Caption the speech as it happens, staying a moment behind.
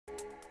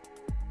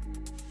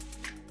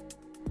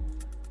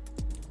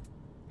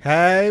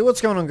Hey,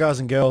 what's going on, guys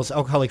and girls?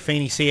 Alcoholic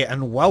Phoenix here,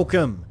 and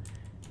welcome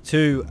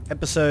to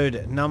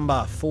episode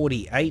number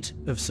 48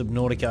 of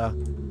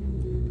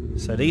Subnautica.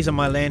 So these are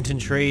my lantern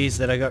trees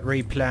that I got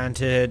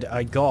replanted.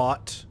 I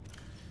got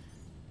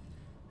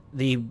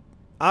the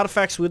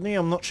artifacts with me.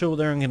 I'm not sure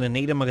whether I'm going to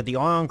need them. I got the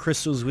ion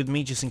crystals with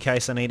me just in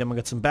case I need them. I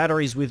got some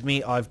batteries with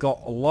me. I've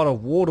got a lot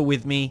of water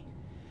with me.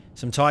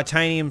 Some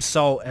titanium,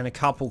 salt, and a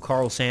couple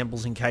coral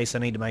samples in case I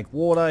need to make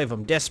water if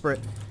I'm desperate.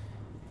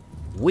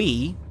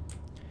 We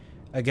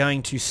are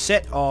going to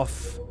set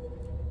off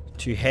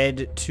to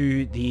head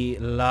to the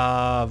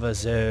lava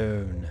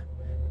zone.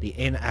 The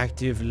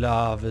inactive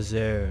lava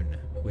zone,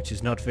 which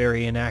is not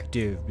very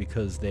inactive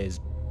because there's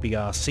big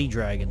ass sea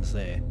dragons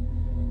there.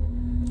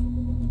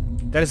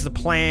 That is the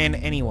plan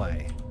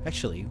anyway.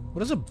 Actually,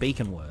 what is a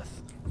beacon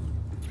worth?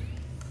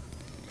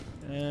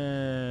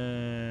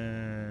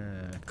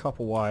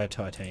 Copper wire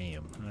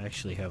titanium. I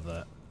actually have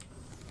that.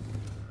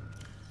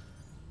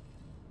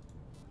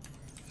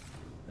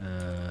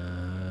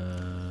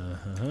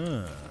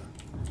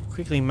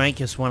 Quickly make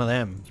us one of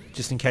them,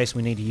 just in case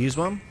we need to use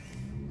one.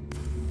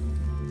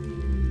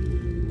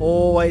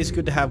 Always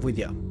good to have with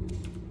you,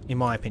 in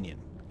my opinion.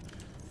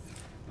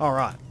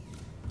 Alright.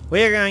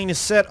 We are going to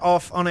set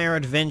off on our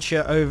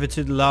adventure over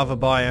to the lava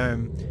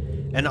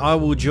biome, and I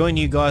will join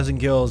you guys and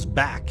girls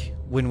back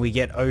when we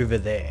get over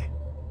there.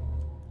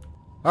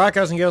 Alright,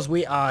 guys and girls,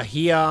 we are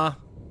here.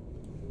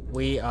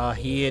 We are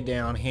here,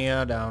 down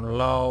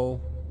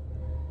low.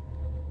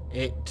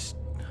 It...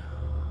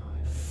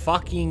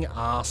 fucking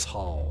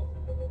asshole.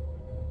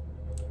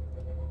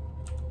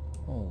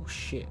 Oh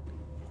shit.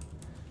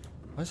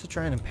 Why is it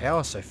draining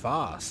power so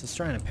fast? It's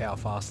draining power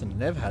faster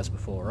than it ever has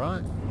before,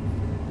 right?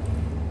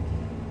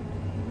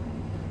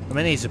 I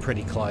mean, these are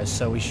pretty close,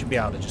 so we should be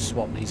able to just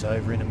swap these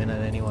over in a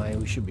minute anyway.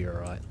 We should be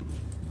alright.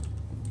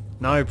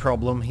 No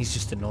problem, he's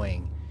just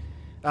annoying.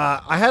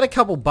 I had a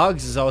couple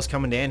bugs as I was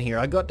coming down here.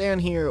 I got down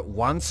here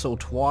once or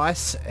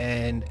twice,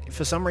 and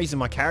for some reason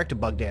my character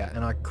bugged out,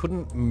 and I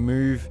couldn't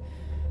move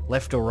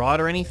left or right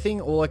or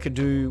anything. All I could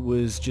do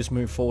was just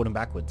move forward and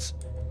backwards.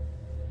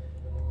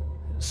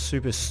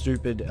 Super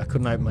stupid. I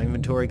couldn't open my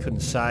inventory,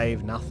 couldn't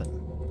save, nothing.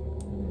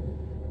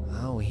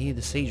 Oh, we hear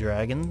the sea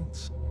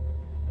dragons.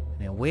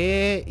 Now,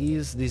 where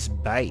is this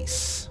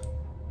base?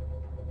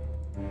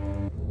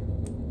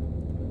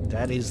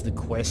 That is the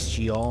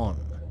question.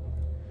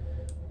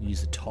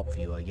 Use the top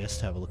view, I guess,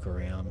 to have a look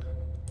around.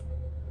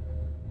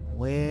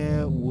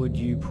 Where would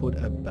you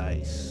put a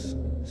base?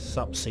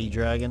 Sup, sea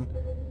dragon?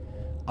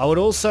 I would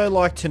also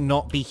like to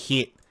not be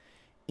hit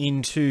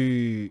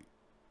into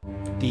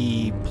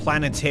the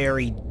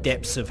planetary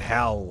depths of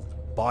hell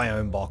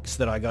biome box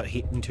that I got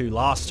hit into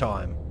last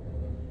time.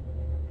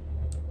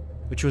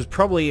 Which was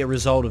probably a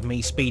result of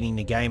me speeding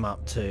the game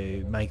up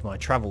to make my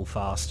travel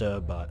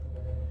faster, but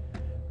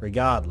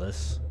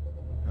regardless.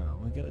 Oh,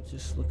 we gotta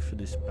just look for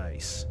this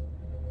base.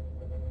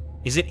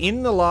 Is it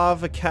in the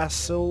lava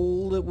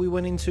castle that we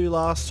went into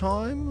last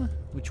time?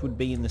 Which would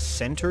be in the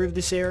center of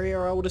this area,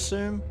 I would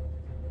assume.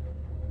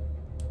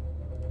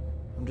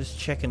 I'm just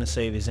checking to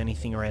see if there's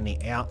anything around the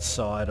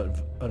outside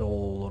at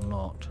all or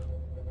not.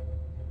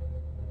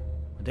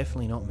 We're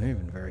definitely not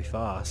moving very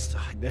fast.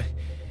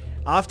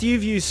 After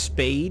you've used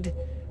speed,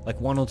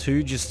 like 1 or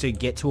 2, just to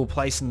get to a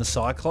place in the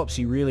Cyclops,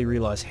 you really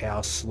realise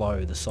how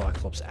slow the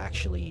Cyclops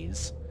actually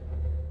is.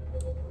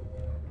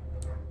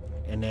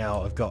 And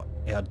now I've got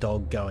our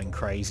dog going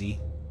crazy.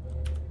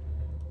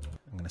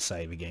 I'm going to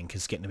save again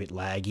because it's getting a bit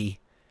laggy.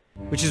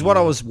 Which is what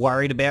I was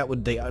worried about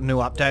with the new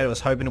update. I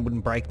was hoping it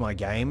wouldn't break my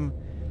game.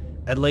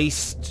 At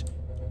least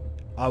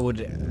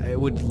it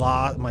would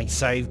last, my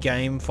save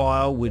game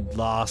file would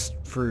last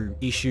through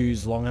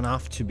issues long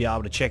enough to be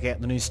able to check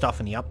out the new stuff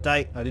in the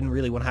update. I didn't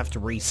really want to have to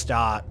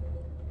restart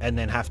and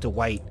then have to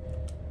wait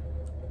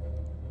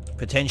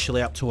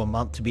potentially up to a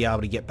month to be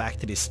able to get back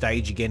to this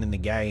stage again in the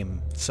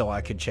game so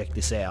I could check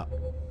this out.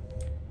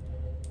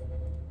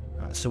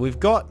 Alright, so we've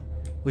got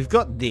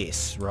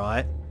this,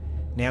 right?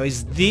 Now,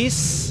 is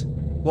this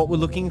what we're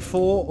looking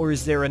for, or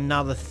is there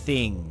another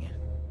thing?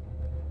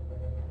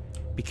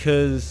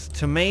 Because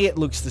to me it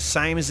looks the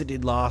same as it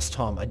did last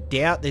time. I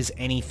doubt there's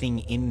anything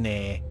in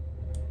there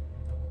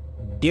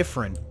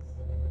different.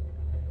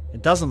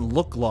 It doesn't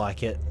look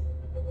like it.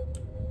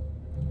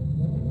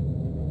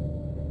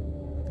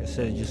 Like I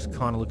said, it just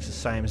kind of looks the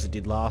same as it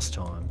did last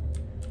time.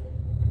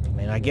 I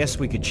mean, I guess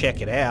we could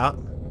check it out.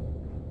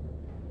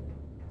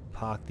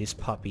 Park this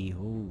puppy.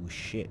 Oh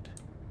shit.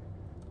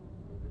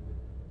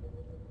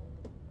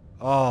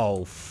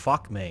 Oh,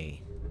 fuck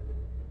me.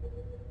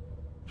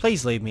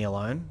 Please leave me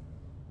alone.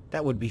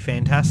 That would be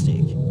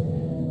fantastic.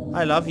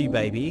 I love you,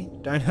 baby.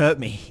 Don't hurt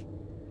me.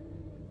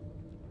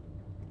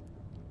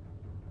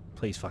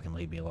 Please fucking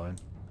leave me alone.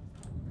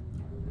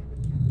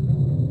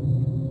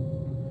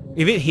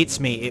 If it hits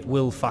me, it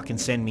will fucking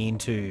send me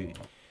into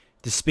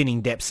the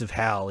spinning depths of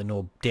hell in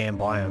a damn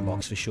biome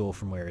box for sure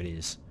from where it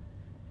is.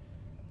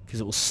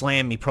 Because it will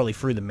slam me probably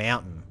through the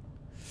mountain.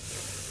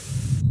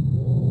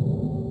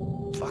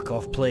 Fuck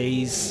off,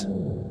 please.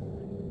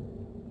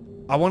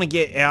 I want to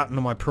get out into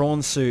my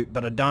prawn suit,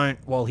 but I don't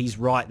while he's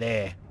right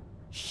there.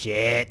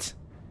 Shit.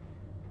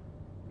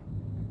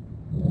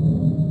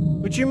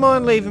 Would you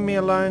mind leaving me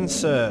alone,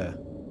 sir?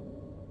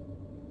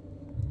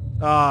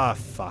 Ah,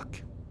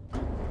 fuck.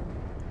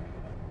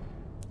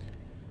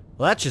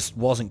 Well, that just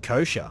wasn't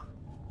kosher.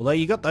 Although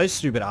you got those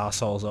stupid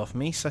assholes off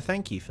me, so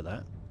thank you for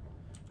that.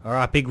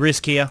 Alright, big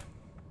risk here.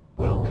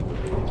 Well,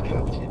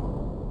 Captain.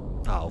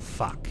 Oh,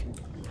 fuck.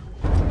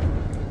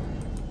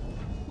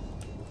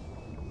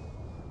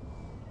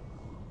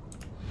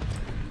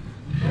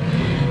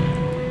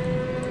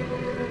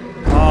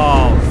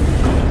 Oh,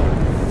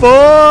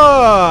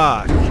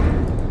 fuck!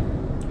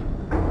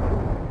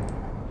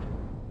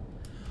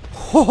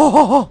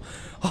 Oh,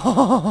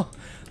 oh,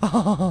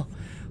 oh,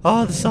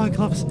 oh, the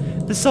Cyclops.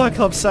 The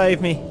Cyclops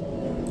saved me.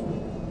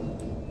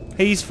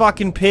 He's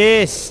fucking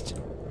pissed.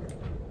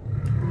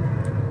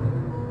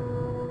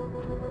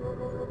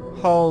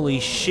 Holy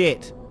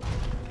shit.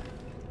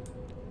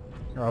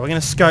 Alright, we're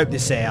gonna scope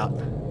this out.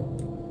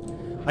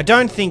 I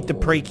don't think the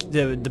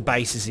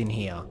base is in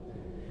here.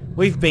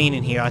 We've been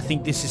in here. I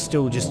think this is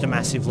still just a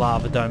massive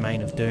lava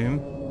domain of doom.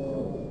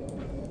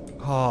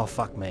 Oh,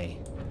 fuck me.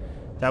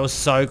 That was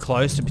so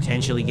close to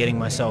potentially getting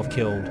myself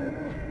killed.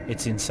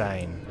 It's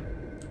insane.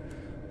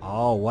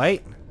 Oh,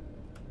 wait.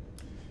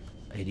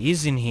 It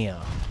is in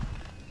here.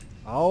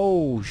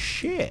 Oh,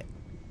 shit.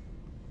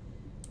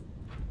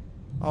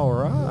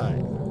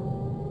 Alright.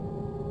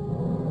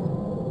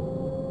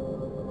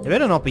 There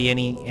better not be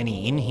any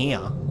in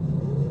here.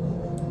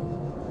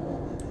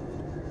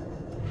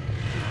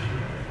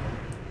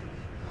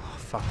 Oh,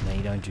 fuck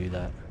me, don't do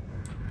that.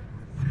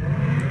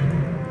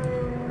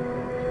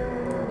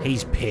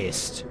 He's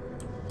pissed.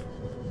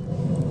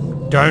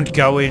 Don't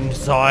go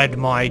inside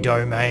my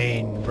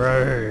domain,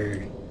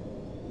 bro.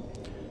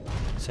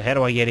 So how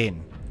do I get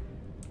in?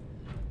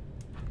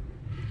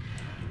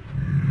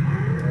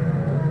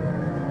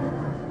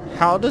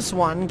 How does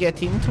one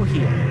get into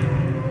here?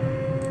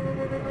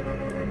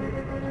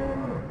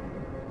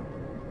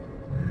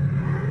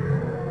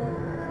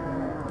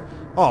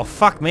 Oh,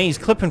 fuck me, he's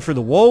clipping through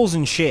the walls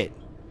and shit.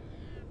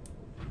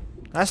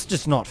 That's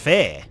just not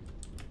fair.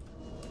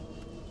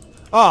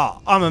 Oh,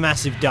 I'm a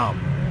massive dumb.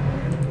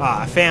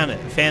 Ah, I found it.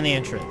 Found the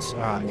entrance.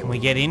 Alright, can we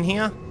get in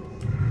here?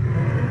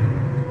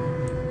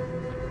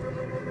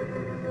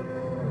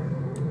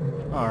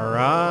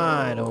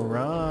 Alright,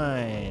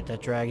 alright.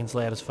 That dragon's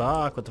loud as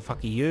fuck. What the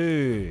fuck are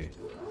you?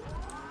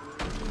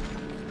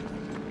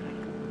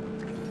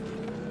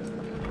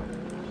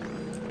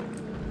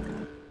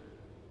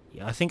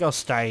 Yeah, I think I'll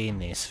stay in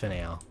this for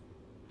now.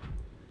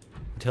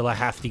 Until I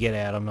have to get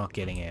out, I'm not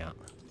getting out.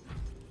 What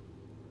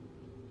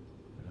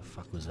the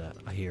fuck was that?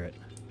 I hear it.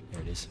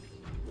 There it is.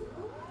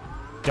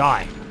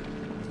 Die!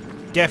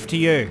 Death to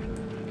you!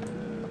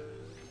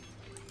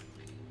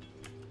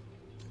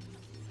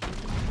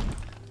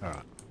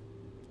 Alright.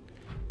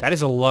 That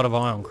is a lot of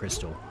ion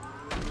crystal.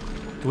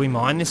 Do we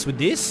mine this with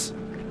this?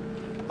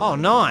 Oh,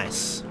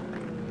 nice!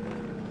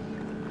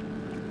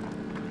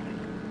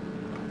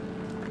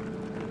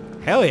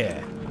 Hell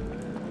yeah!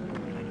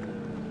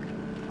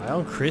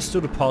 Ion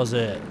crystal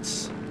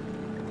deposits.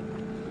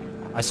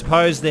 I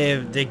suppose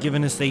they're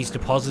giving us these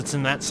deposits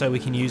and that so we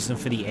can use them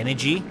for the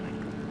energy.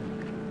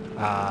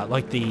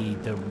 Like the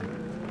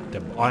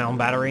ion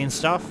battery and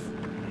stuff.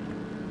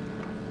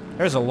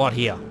 There's a lot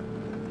here.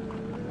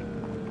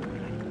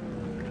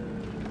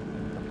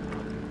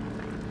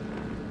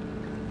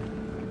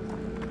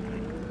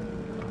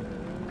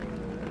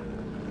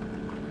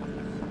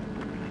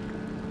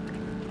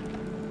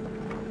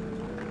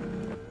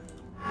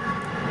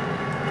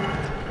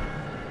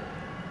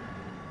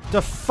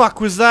 The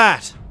fuck was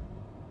that?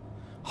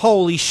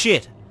 Holy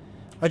shit.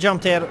 I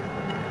jumped out.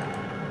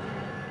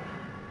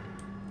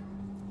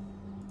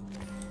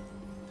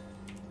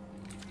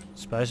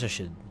 Suppose I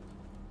should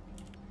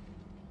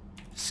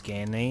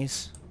scan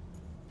these.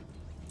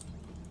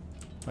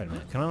 Wait a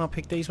minute, can I not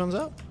pick these ones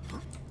up?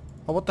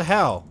 Oh, what the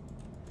hell?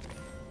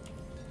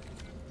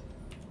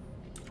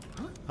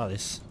 Oh,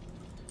 there's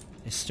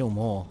still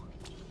more.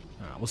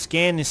 Alright, we'll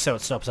scan this so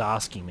it stops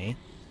asking me.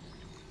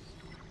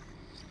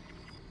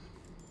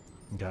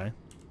 Okay.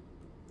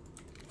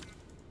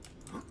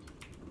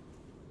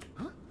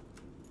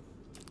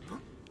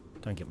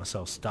 Don't get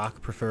myself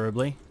stuck,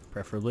 preferably.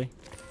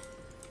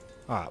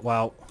 Alright,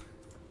 well,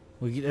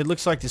 it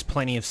looks like there's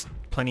plenty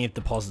of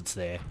deposits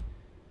there.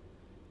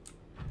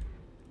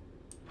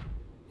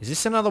 Is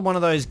this another one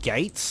of those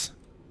gates?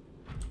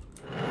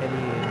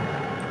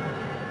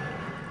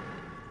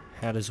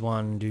 How does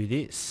one do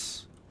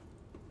this?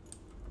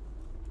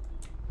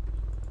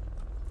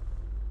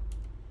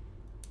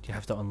 Do you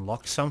have to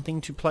unlock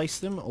something to place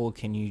them, or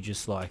can you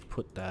just like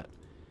put that?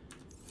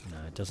 No,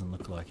 it doesn't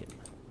look like it.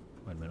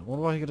 Wait a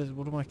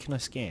minute. Can I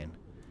scan?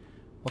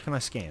 What can I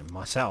scan?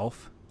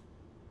 Myself?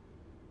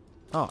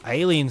 Oh,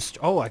 aliens.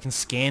 Oh, I can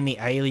scan the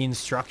alien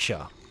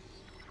structure.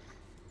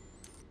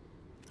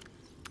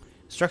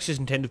 Structures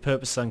intended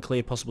purpose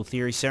unclear. Possible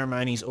theory,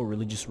 ceremonies, or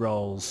religious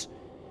roles.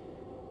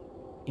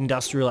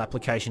 industrial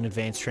application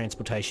advanced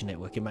transportation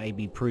network. It may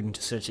be prudent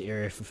to search the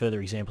area for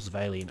further examples of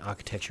alien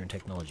architecture and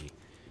technology.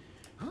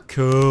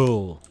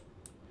 Cool.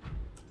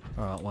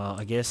 Alright, well,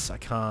 I guess I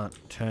can't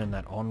turn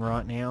that on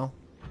right now.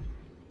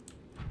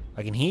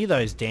 I can hear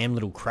those damn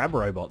little crab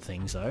robot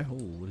things, though.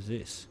 Ooh, what is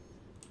this?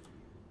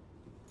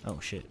 Oh,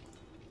 shit.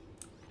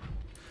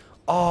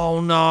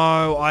 Oh,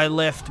 no! I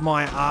left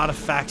my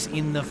artifacts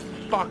in the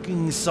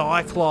fucking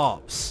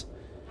Cyclops!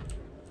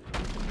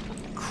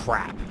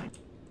 Crap.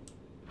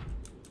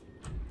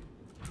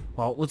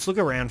 Well, let's look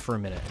around for a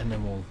minute, and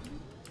then we'll...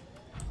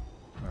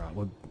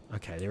 Alright,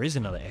 okay, there is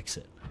another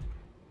exit.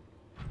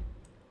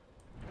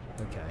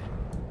 Okay.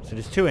 So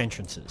there's 2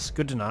 entrances.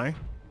 Good to know.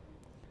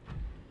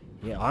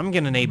 Yeah, I'm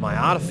gonna need my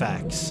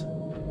artifacts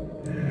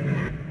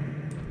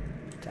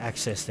to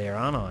access there,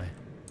 aren't I?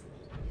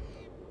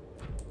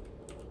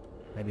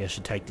 Maybe I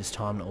should take this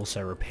time to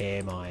also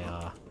repair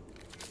my,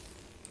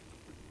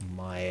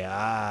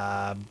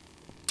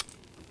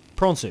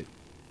 prawn suit.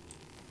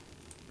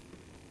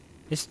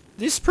 This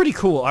is pretty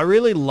cool. I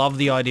really love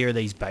the idea of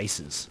these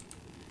bases.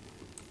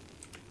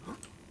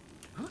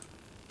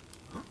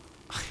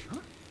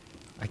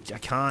 I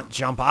can't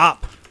jump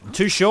up. I'm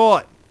too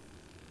short.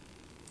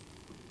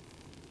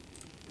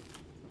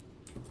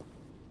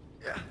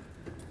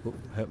 Oop,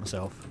 hurt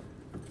myself.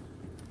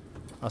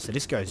 Oh, so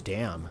this goes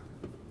down.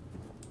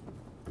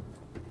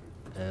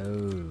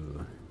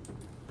 Oh.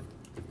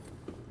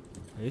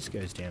 This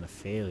goes down a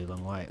fairly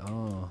long way.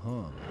 Oh,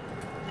 huh.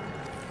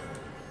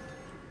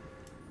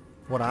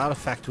 What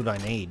artifact would I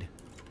need?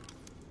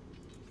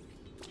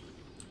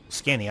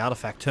 Scan the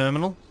artifact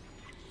terminal.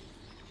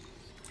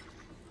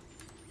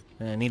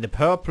 And I need the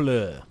purple.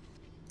 I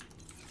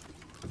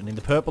need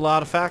the purple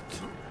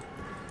artifact.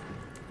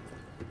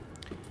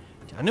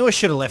 I knew I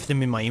should have left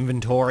them in my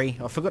inventory.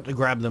 I forgot to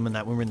grab them and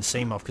that when we were in the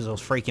sea moth because I was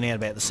freaking out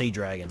about the sea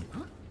dragon.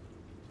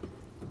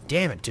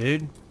 Damn it,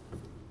 dude.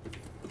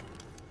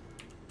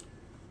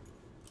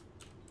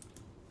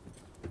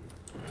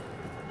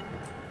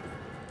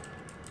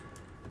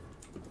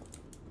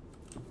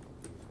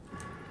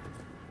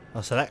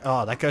 Oh, so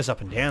that goes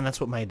up and down. That's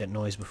what made that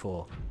noise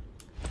before.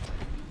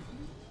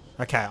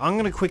 Okay, I'm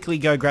gonna quickly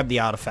go grab the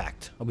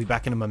artifact. I'll be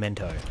back in a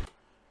memento.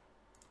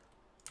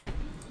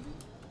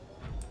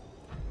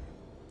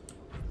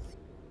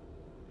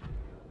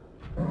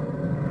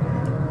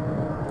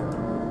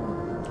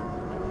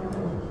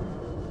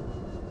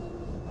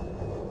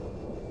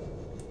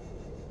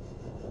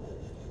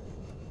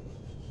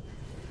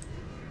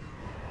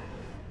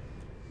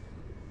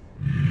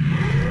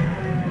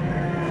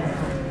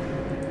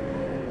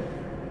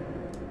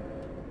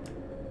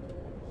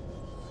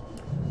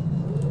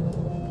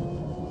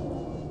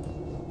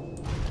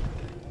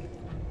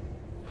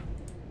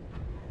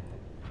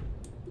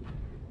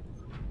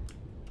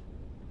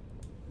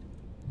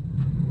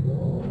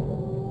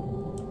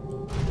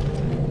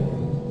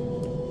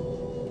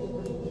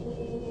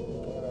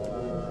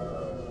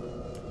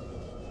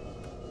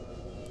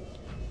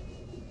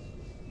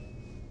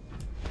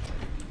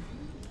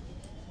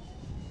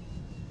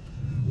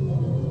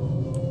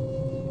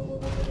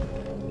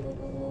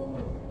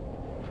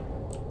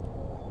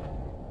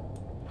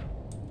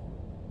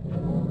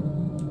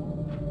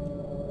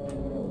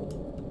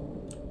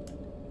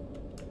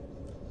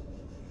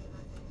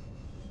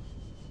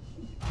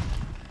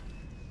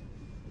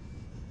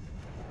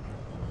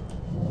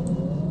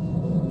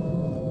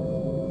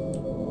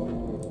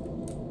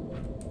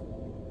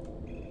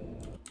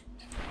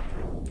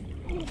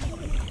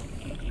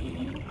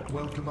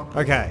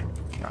 Okay,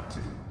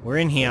 we're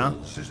in here.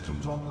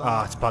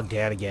 Ah, it's bugged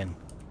out again.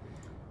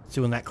 It's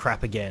doing that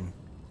crap again.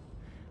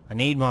 I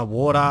need my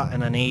water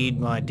and I need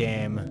my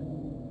damn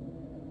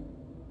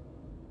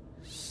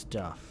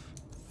stuff.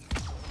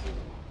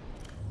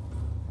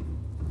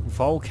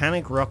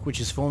 Volcanic rock which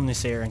is formed in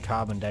this area and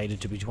carbon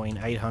dated to between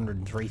 800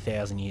 and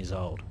 3,000 years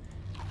old.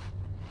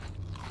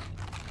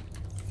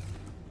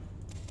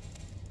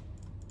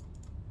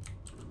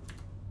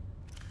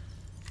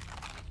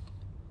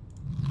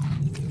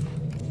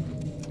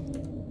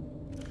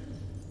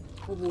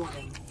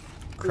 Warning.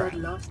 Crap.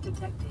 Blood loss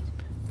detected.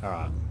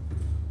 Alright.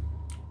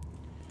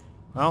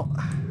 Well,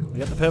 we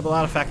got the purple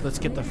artifact. Let's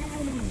get the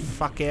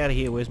fuck out of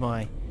here. Where's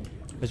my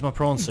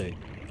prawn suit?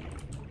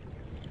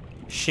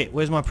 Shit,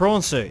 where's my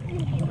prawn suit?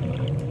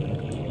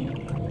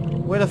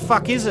 Where the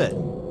fuck is it?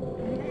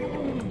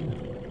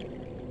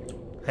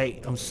 Hey,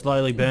 I'm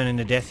slowly burning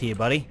to death here,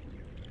 buddy.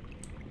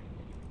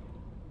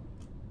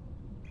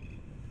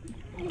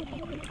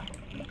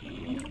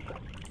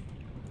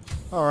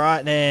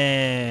 Alright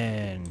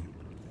then.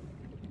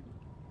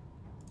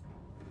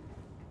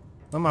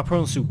 Where'd my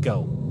prawn suit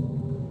go?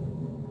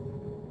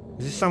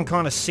 Is this some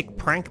kind of sick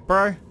prank,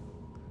 bro?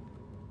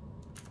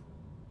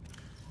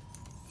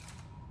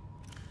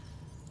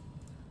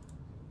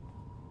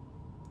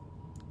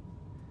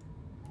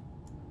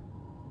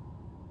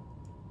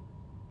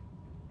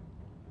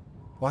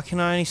 Why can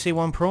I only see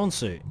one prawn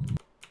suit?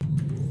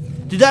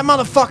 Did that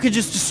motherfucker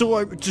just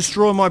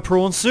destroy my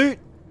prawn suit?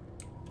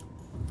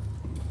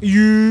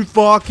 You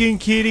fucking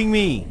kidding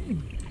me?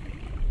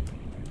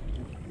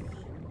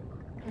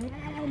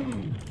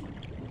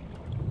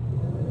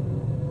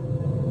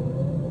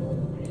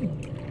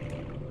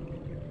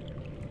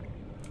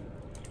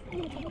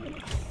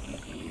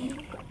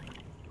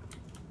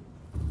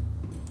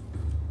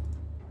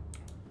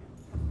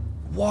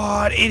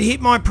 What? It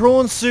hit my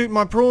prawn suit.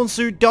 My prawn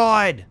suit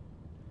died.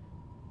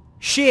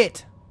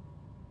 Shit.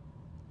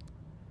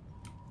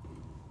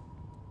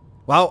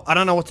 Well, I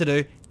don't know what to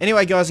do.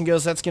 Anyway, guys and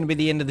girls, that's going to be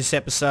the end of this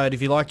episode.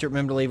 If you liked it,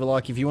 remember to leave a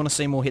like. If you want to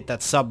see more, hit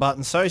that sub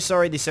button. So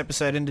sorry this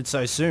episode ended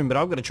so soon, but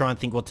I've got to try and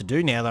think what to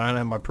do now that I don't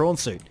have my prawn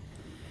suit.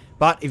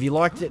 But if you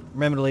liked it,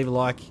 remember to leave a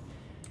like.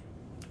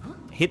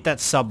 Hit that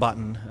sub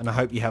button, and I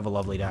hope you have a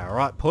lovely day.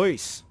 Alright,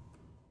 peace.